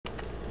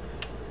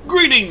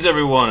Greetings,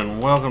 everyone,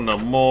 and welcome to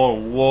more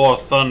War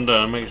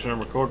Thunder. Make sure I'm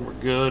recording. We're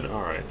good.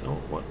 All right.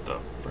 Oh, what the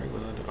frig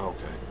was I doing?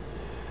 Okay.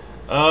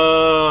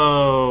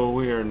 Oh,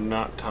 we are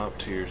not top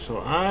tier, so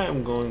I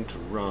am going to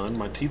run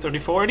my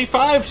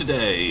T-34-85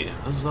 today.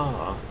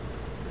 Huzzah!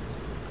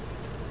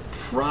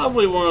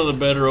 Probably one of the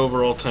better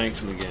overall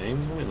tanks in the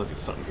game. Let me look at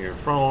something here.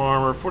 Frontal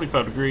armor,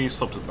 45 degrees,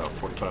 sloped at about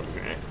 45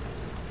 degrees.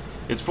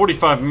 It's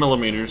 45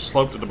 millimeters,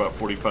 sloped at about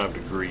 45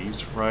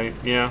 degrees, right?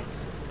 Yeah.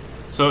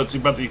 So it's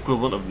about the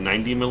equivalent of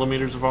 90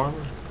 millimeters of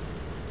armor.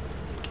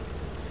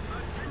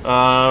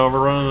 We're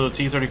running the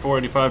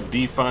T-34-85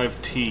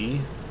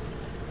 D5T.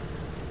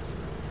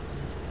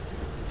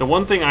 The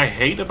one thing I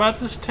hate about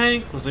this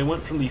tank was they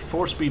went from the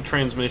 4-speed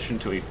transmission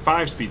to a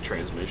 5-speed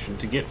transmission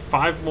to get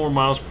 5 more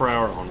miles per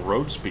hour on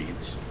road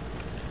speeds.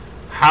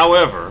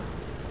 However,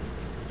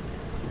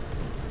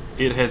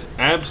 it has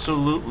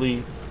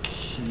absolutely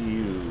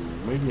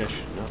Maybe I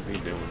should not be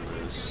doing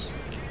this.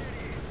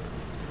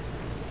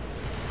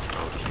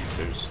 Oh, jeez,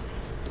 there's...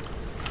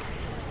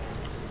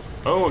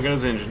 Oh, I got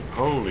his engine.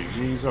 Holy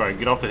jeez. Alright,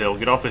 get off the hill,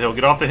 get off the hill,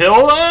 get off the hill!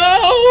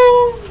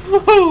 Oh!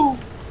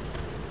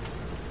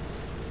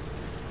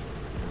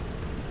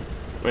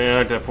 Man,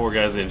 I got that poor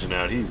guy's engine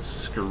out. He's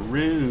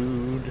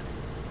screwed.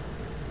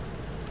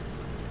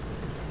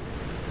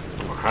 I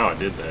don't know how I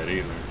did that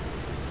either.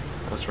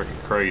 That's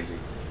freaking crazy.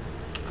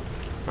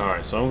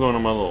 Alright, so I'm going to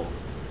my little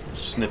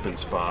snipping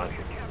spot.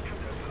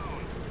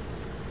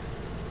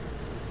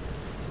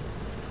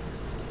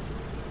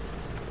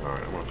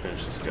 Alright, I'm gonna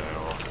finish this guy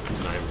off.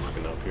 He's not even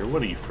looking up here.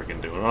 What are you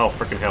freaking doing? Oh,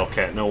 freaking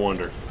Hellcat, no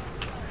wonder.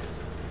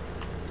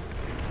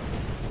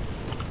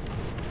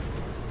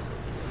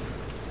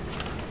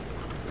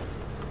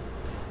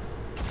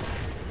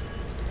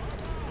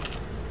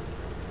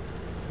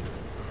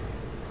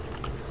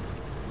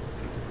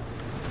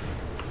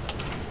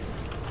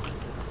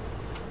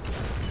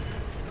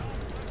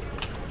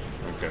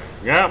 Okay,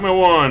 got me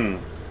one!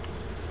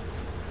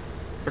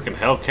 Freaking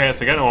Hellcats,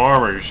 they got no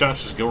armor. Your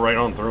shots just go right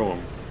on through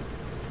them.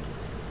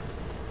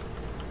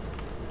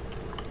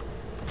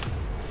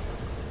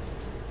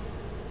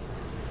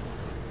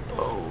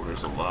 Oh,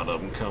 there's a lot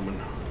of them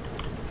coming.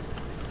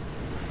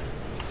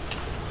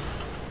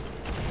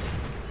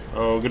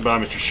 Oh, goodbye,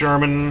 Mr.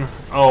 Sherman.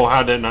 Oh,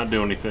 how did that not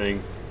do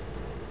anything?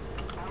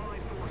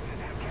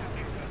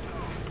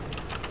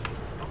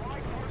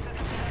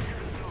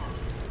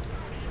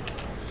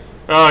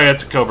 Oh, yeah,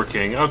 it's a Cobra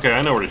King. Okay,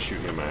 I know where to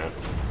shoot him at.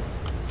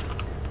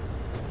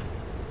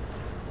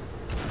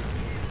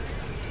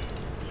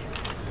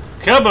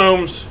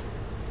 Kabooms!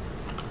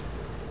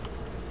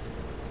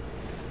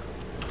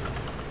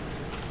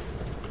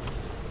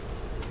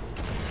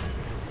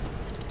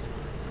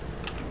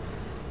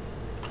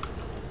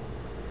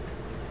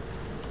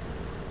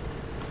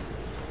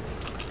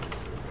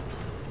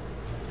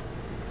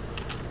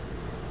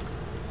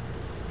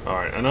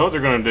 Alright, I know what they're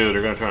going to do.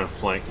 They're going to try and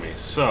flank me.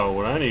 So,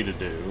 what I need to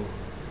do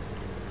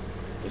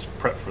is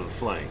prep for the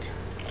flank.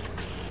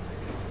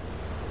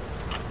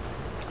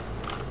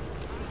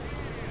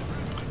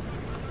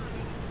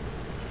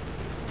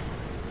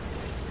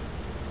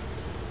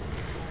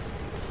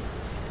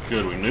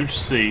 Good, we nuked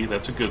C.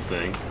 That's a good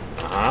thing.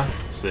 Uh-huh.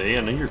 See,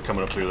 I knew you were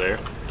coming up through there.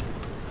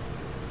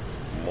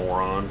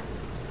 Moron.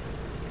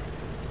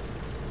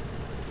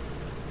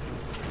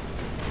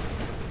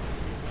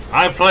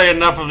 I play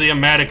enough of the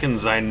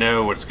Americans, I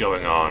know what's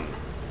going on.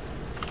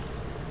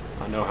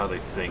 I know how they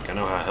think. I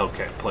know how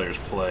Hellcat players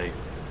play.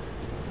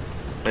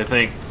 They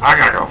think, I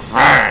gotta go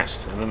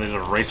fast! And then they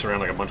just race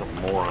around like a bunch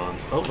of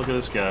morons. Oh, look at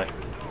this guy.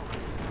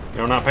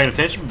 You're not paying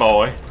attention,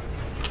 boy.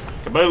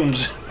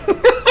 Kabooms!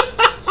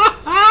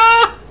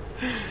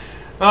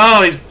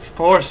 Oh, these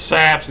poor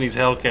saps and these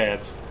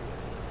Hellcats.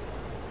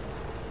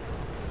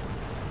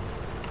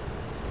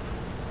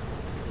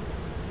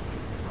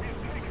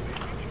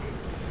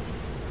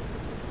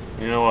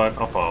 You know what?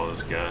 I'll follow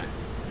this guy.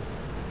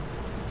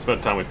 It's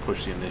about time we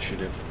push the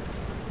initiative.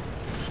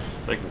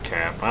 They can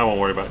cap. I won't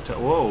worry about it.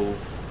 Whoa.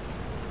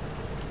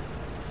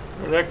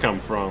 Where'd that come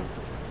from?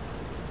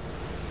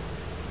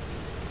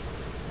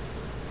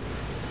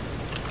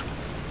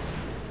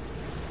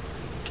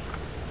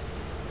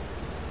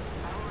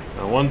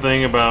 Now, one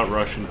thing about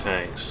Russian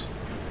tanks.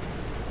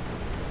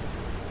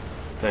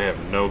 They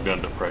have no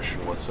gun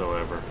depression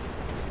whatsoever.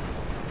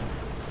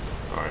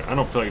 Alright, I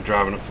don't feel like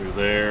driving up through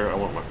there. I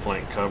want my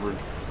flank covered.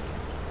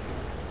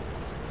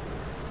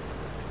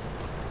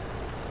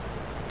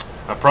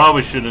 I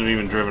probably shouldn't have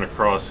even driven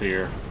across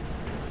here.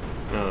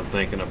 Now that I'm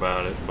thinking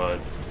about it, but...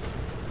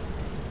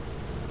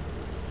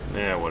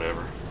 yeah,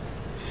 whatever.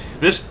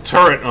 This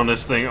turret on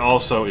this thing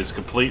also is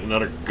complete and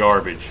utter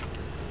garbage.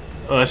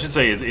 I should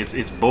say it's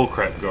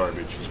bullcrap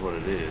garbage is what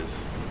it is.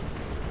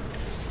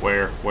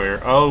 Where?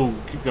 Oh,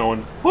 keep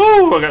going.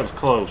 Woo! I got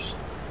close.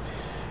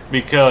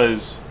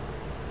 Because...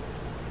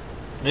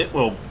 it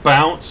will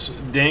bounce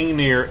dang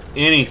near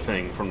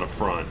anything from the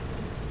front.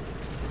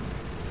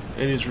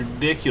 It is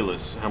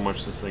ridiculous how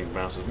much this thing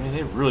bounces. Man,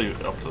 they really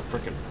upped the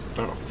freaking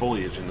amount of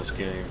foliage in this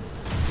game.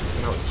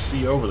 I don't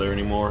see over there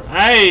anymore.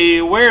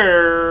 Hey,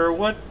 where?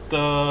 What the?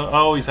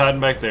 Oh, he's hiding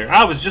back there.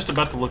 I was just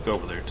about to look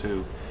over there,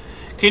 too.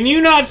 Can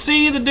you not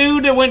see the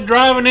dude that went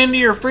driving into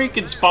your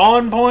freaking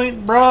spawn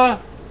point,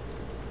 bruh?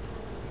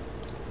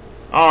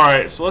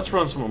 Alright, so let's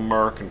run some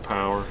American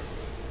power.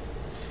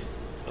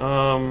 You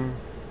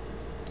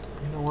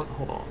know what?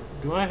 Hold on.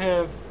 Do I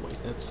have... Wait,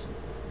 that's...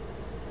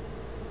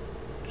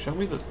 Show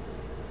me the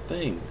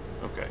thing.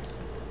 Okay.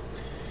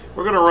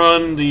 We're going to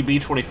run the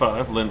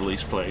B-25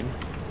 Lend-Lease plane.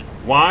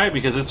 Why?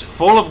 Because it's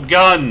full of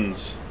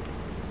guns!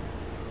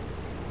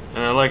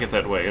 And I like it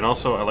that way. And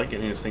also, I like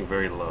getting this thing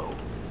very low.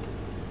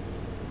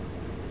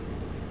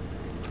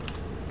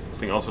 This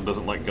thing also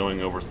doesn't like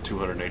going over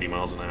 280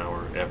 miles an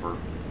hour, ever.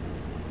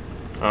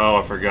 Oh,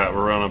 I forgot.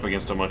 We're running up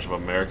against a bunch of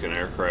American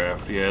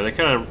aircraft. Yeah, they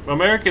kind of...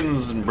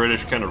 Americans and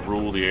British kind of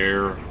rule the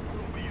air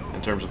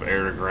in terms of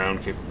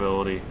air-to-ground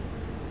capability.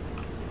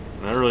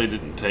 And I really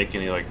didn't take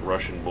any, like,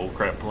 Russian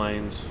bullcrap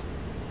planes.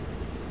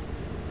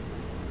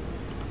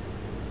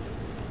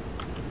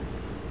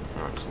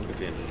 Alright, so we'll get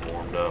the engines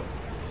warmed up.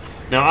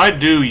 Now, I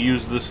do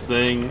use this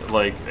thing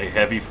like a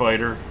heavy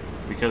fighter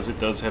because it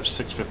does have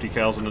 650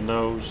 cals in the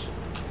nose.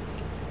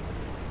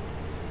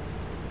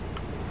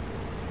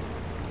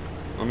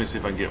 Let me see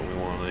if I can get me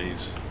one of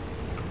these.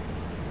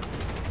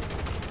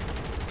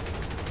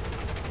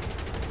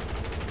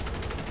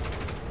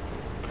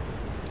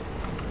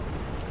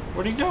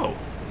 Where'd he go?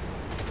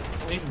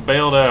 He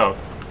bailed out.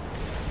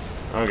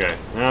 Okay,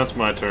 now it's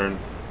my turn.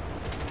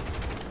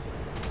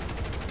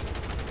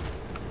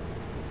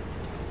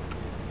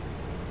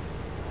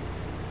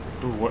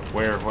 Who, what,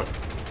 where, what?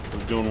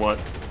 Who's doing what?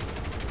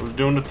 Who's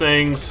doing the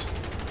things?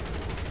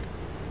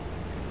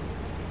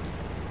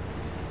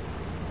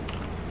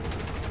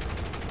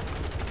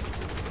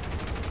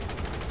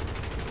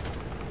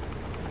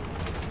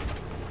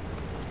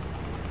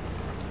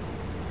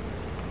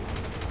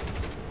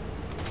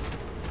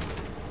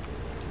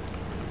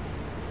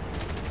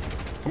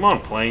 Come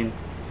on, plane.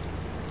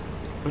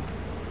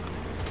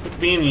 Quit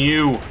being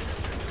you.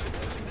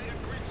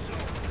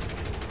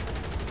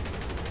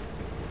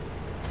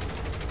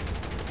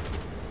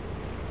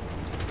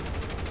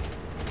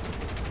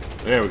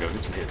 There we go,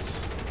 get some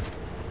hits.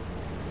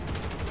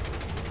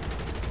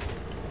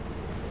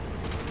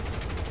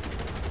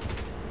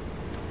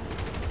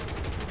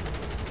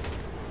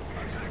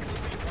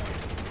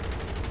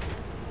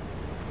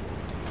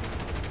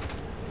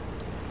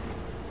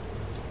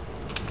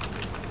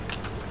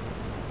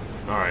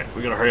 Alright,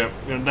 we gotta hurry up.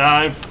 We gotta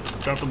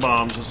dive, drop the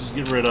bombs, let's just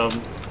get rid of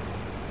them.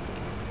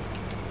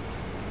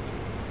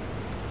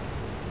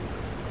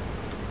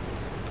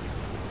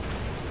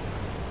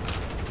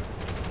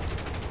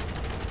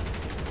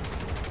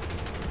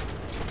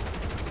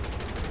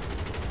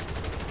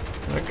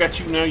 I got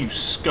you now, you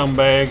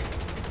scumbag.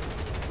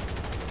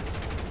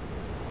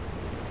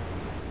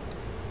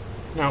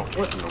 Now,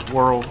 what in the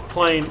world?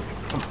 Plane,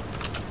 come on.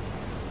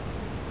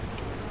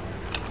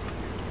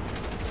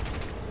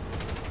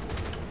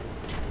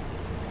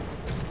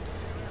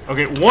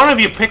 Okay, one of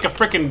you pick a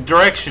frickin'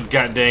 direction,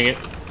 god dang it.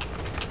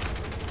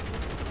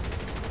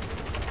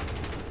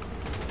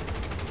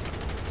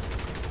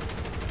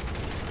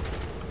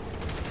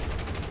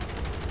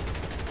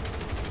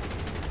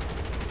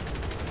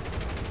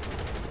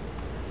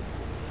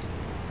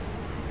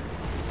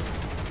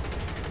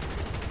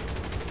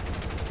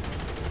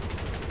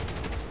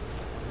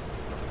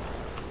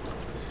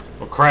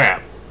 Well,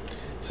 crap.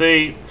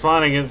 See,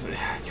 flying against... God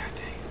dang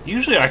it.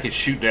 Usually I could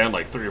shoot down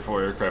like 3 or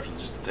 4 aircraft with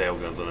just the tail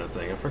guns on that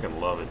thing. I freaking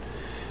love it.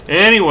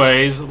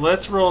 Anyways,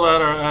 let's roll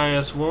out our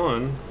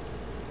IS-1.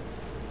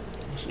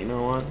 Actually, you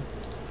know what?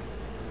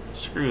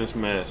 Screw this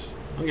mess.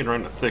 I'm getting right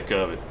in the thick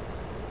of it.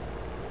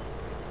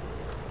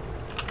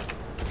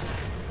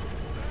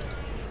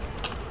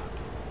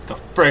 Get the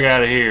frig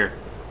out of here.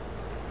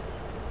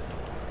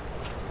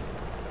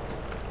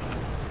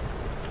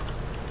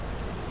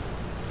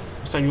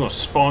 Next time you want to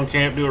spawn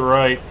camp, do it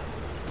right.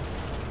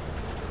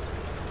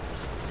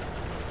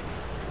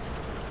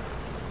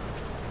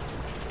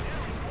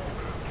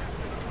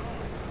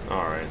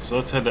 Alright, so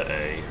let's head to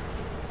A.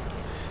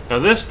 Now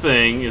this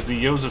thing is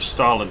the Joseph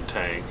Stalin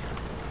tank.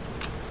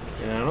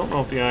 Yeah, I don't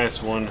know if the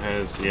IS-1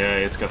 has... Yeah,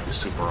 it's got the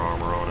super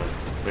armor on it.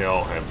 They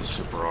all have the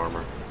super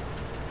armor.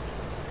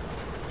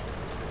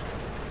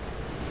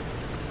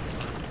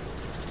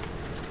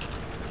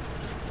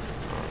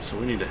 Alright, so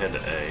we need to head to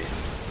A.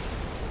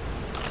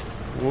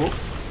 Whoop.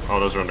 Oh,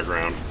 those are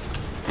underground.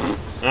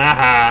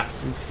 Aha!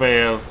 You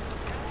failed.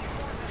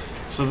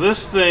 So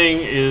this thing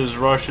is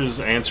Russia's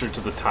answer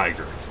to the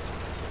Tiger.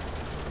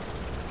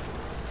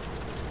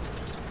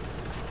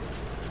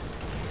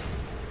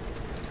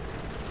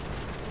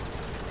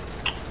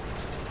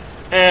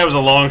 Eh, it was a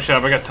long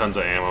shot, but I got tons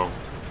of ammo.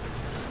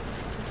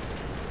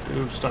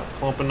 Dude, stop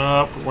clumping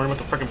up. Don't worry about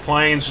the freaking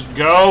planes. Just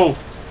go!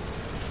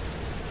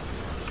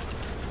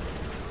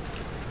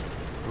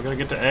 We gotta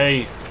get to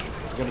A.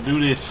 We gotta do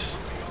this.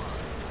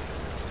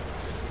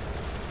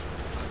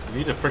 I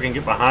need to freaking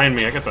get behind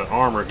me. I got the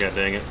armor, god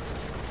dang it.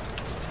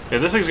 Yeah,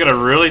 this thing's got a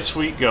really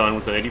sweet gun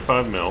with an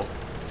 85 mil.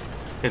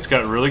 It's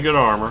got really good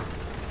armor.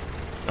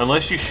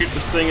 Unless you shoot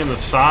this thing in the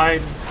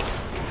side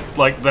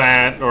like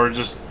that, or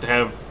just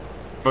have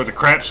the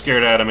crap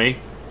scared out of me.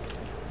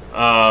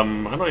 I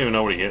don't even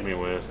know what he hit me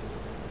with.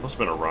 Must have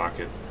been a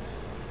rocket.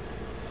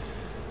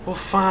 Well,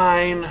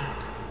 fine.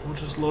 We'll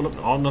just load up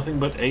all nothing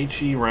but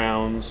HE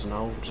rounds, and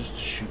I'll just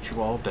shoot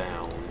you all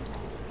down.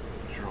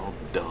 You're all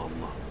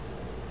dumb.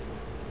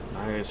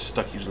 I get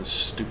stuck using this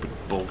stupid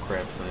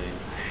bullcrap thing.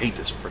 I hate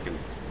this freaking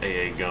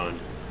AA gun.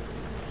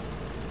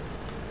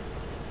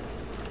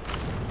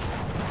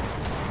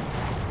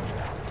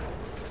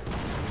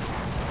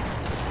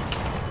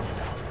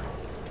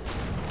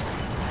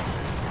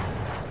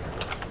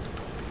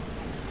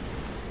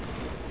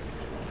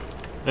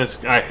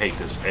 I hate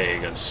this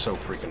AA gun so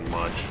freaking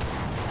much.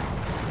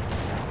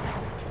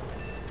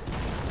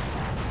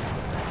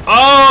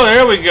 Oh,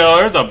 there we go.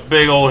 There's a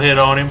big old hit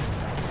on him.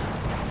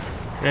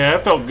 Yeah,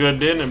 that felt good,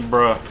 didn't it,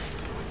 bruh?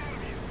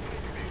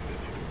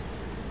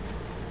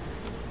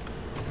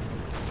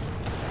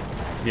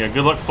 Yeah,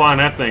 good luck flying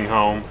that thing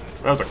home.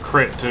 That was a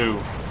crit, too.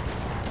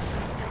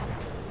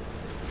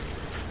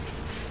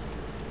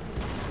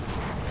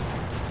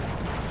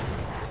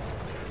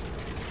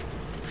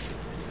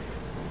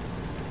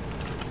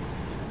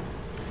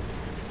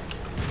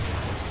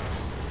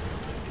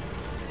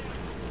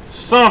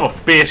 Son of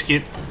a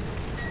biscuit!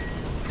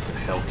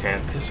 Freaking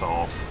Hellcat, piss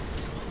off.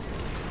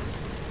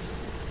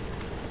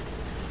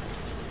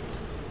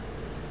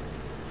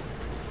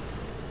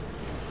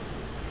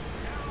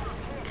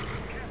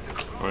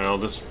 Well,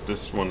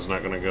 this one's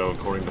not gonna go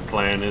according to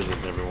plan, is it,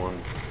 everyone?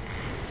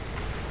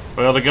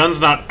 Well, the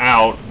gun's not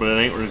out, but it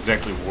ain't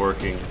exactly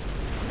working.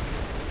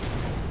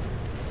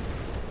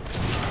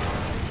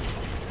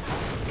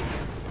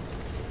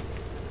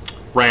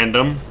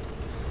 Random.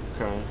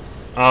 Okay.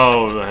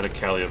 Oh, I had a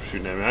Calliope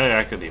shooting at me.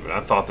 I couldn't even.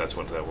 I thought that's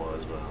what that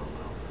was, but I don't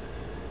know.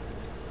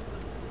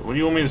 What do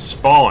you want me to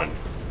spawn?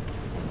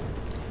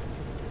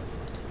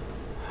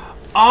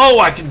 Oh,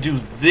 I can do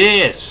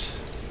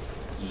this!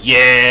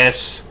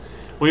 Yes!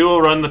 We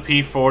will run the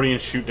P40 and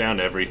shoot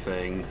down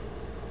everything.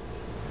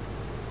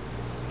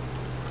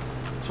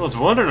 So I was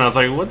wondering, I was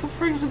like, what the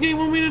frick does the game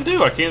want me to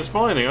do? I can't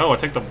spawn anything. Oh, I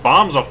take the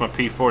bombs off my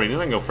P40, and then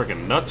I can go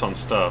freaking nuts on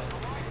stuff.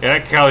 Yeah,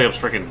 that Calliope's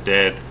freaking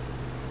dead.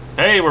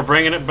 Hey, we're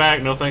bringing it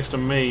back, no thanks to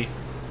me.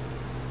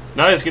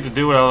 Now I just get to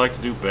do what I like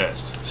to do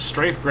best.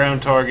 Strafe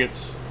ground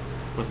targets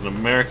with an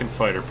American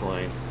fighter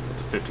plane with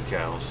the 50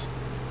 cals.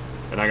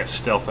 And I got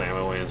stealth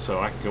ammo in, so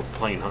I can go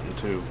plane hunting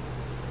too.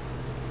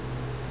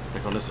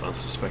 Like on this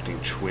unsuspecting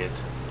twit.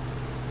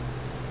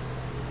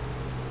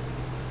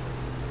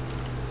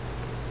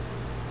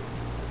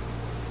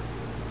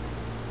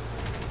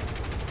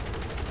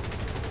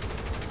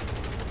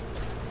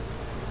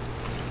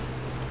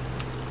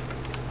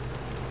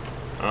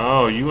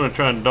 Oh, you want to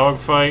try and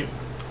dogfight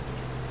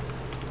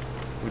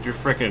with your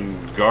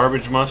frickin'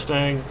 garbage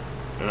Mustang,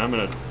 and I'm in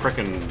a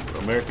frickin'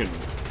 American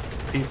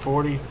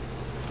P40?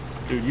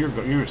 Dude,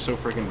 you're so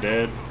frickin'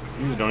 dead.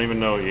 You just don't even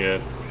know it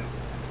yet.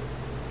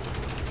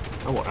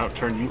 I will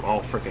outturn you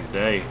all frickin'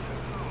 day.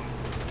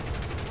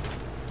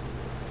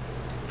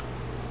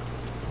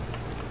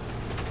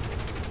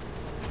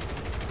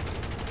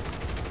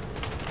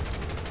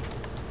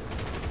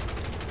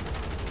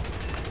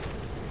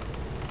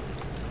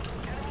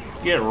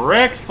 Get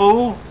wrecked,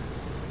 fool!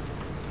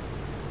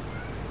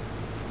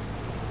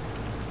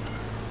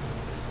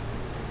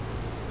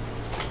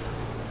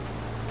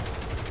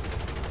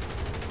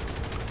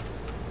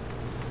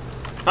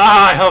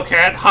 Ah,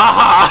 Hellcat! Ha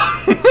ha!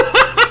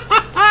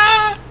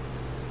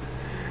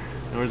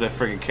 Where's that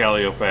freaking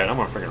Calliope at? I'm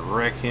gonna freaking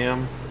wreck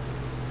him.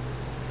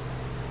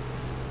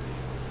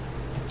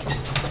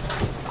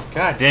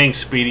 God dang,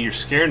 Speedy, you're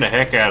scaring the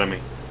heck out of me.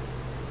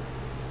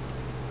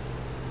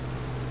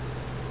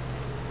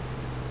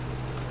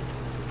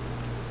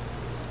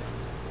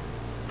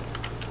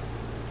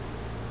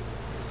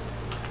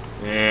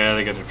 Yeah,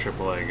 they got their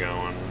AAA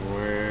going.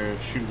 Where?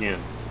 Shoot again.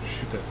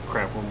 Shoot that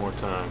crap one more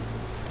time.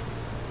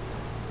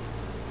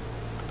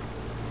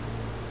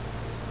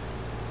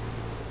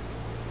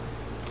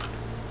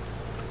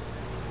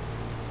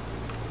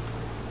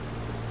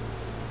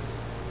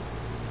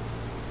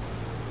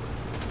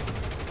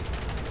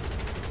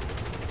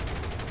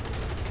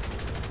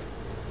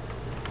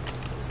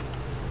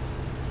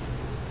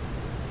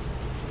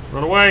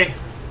 Run away!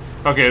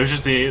 Okay, it was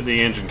just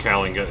the engine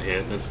cowling got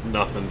hit. It's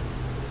nothing.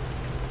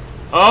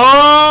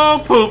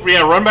 Oh, poop!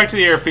 Yeah, run back to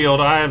the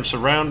airfield. I am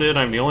surrounded.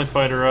 I'm the only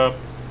fighter up.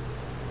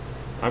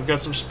 I've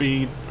got some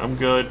speed. I'm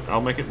good.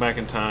 I'll make it back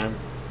in time.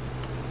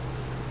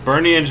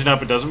 Burn the engine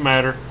up. It doesn't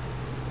matter.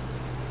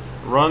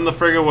 Run the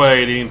frig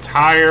away. The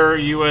entire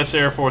U.S.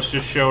 Air Force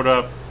just showed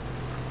up.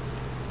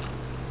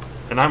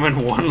 And I'm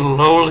in one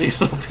lowly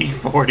little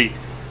P-40.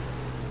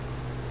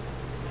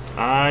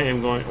 I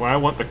am going... Well, I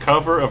want the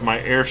cover of my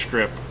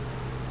airstrip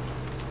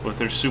with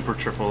their super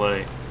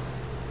AAA.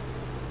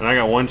 And I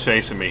got one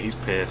chasing me. He's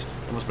pissed.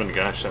 That must have been the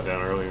guy I shot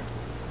down earlier.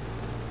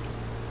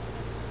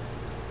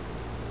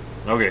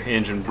 Okay,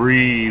 engine,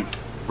 breathe.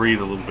 Breathe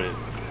a little bit.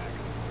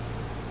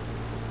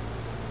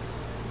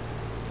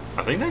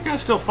 I think that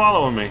guy's still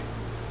following me.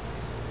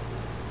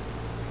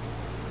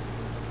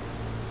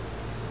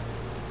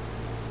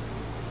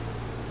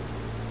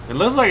 It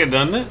looks like it,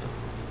 doesn't it?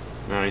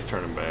 No, he's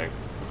turning back.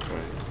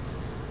 Okay.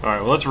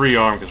 Alright, well, let's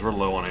rearm because we're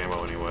low on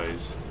ammo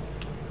anyways.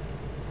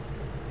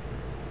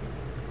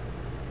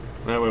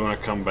 That way when I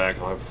come back,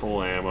 I'll have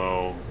full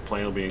ammo.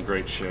 Plane will be in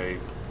great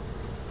shape.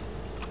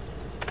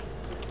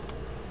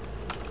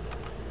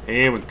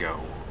 Here we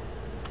go.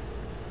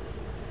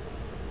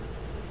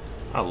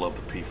 I love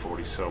the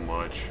P-40 so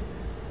much.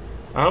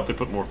 I hope they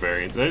put more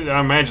variants. I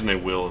imagine they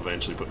will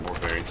eventually put more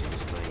variants in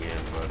this thing in,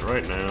 but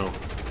right now...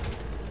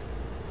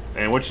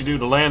 And what you do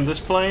to land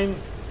this plane,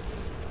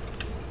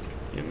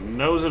 you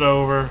nose it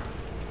over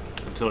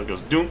until it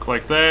goes dunk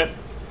like that,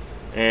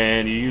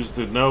 and you use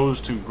the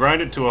nose to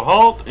grind it to a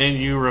halt, and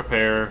you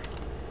repair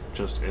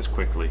just as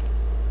quickly.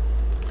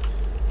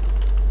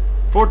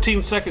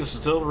 14 seconds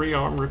until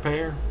rearm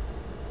repair.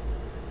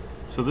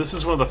 So this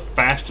is one of the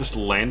fastest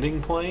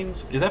landing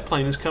planes. That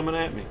plane is coming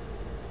at me.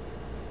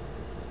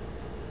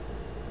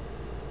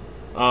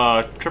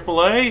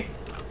 AAA?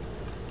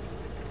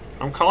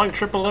 I'm calling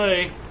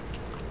AAA.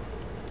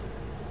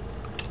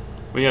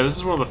 But yeah, this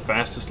is one of the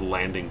fastest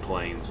landing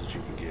planes that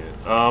you can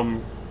get.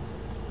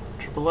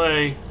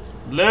 AAA.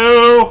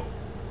 Hello?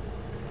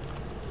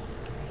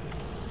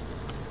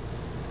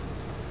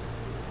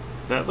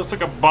 That looks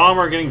like a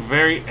bomber getting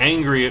very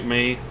angry at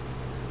me.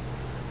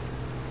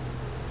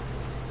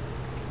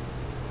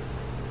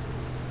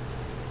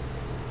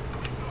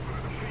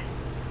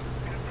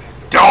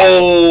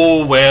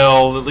 Oh,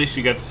 well, at least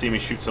you got to see me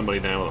shoot somebody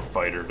down with a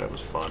fighter. That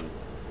was fun.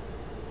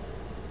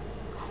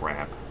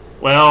 Crap.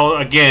 Well,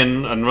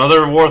 again,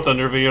 another War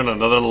Thunder video and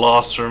another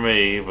loss for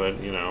me,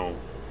 but, you know,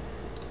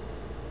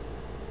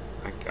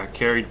 I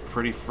carried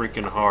pretty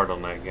freaking hard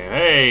on that game.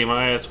 Hey,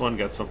 my S1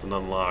 got something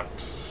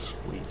unlocked.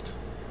 Sweet.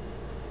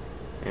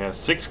 Yeah,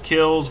 6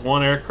 kills,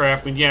 1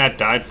 aircraft. I mean, yeah, I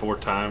died 4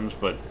 times,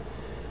 but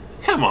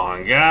come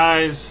on,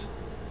 guys.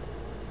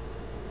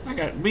 I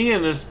got me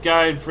and this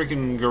guy,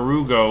 freaking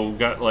Garugo,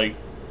 got, like,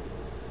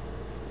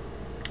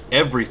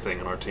 everything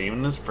in our team,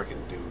 and this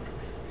freaking dude,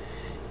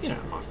 get out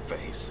of my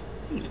face.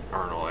 You didn't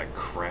earn all that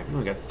crap. You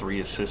only got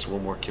 3 assists,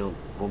 1 more kill,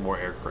 1 more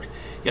aircraft.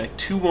 You got like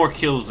 2 more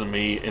kills than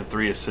me and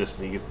 3 assists,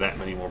 and he gets that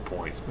many more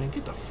points. Man,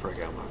 get the frick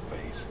out of my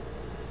face.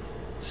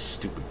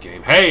 Stupid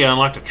game. Hey, I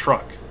unlocked a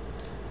truck.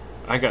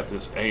 I got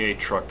this AA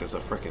truck that's a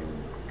freaking,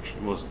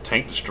 was a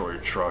tank destroyer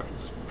truck.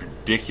 It's a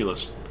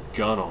ridiculous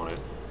gun on it.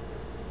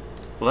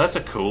 Well, that's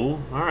a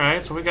cool.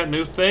 Alright, so we got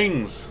new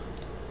things.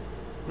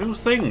 New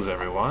things,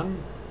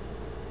 everyone.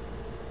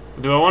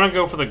 Do I want to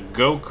go for the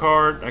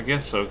go-kart? I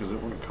guess so, because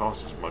it wouldn't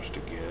cost as much to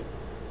get.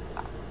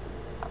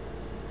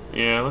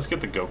 Yeah, let's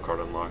get the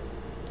go-kart unlocked.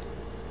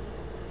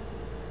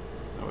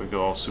 Now we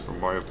go all Super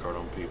Mario Kart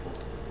on people.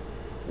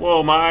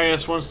 Whoa, my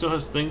IS-1 still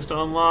has things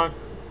to unlock?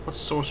 What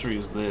sorcery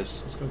is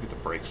this? Let's go get the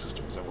brake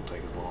system, because that won't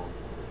take as long.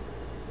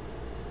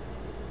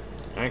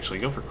 Actually,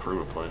 go for crew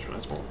replenishment.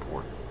 That's more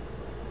important.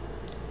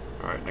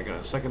 Alright, I got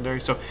a secondary.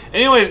 So,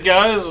 anyways,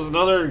 guys,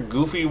 another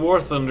goofy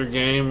War Thunder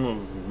game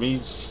of me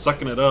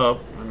sucking it up.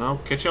 And I'll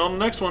catch you on the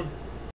next one.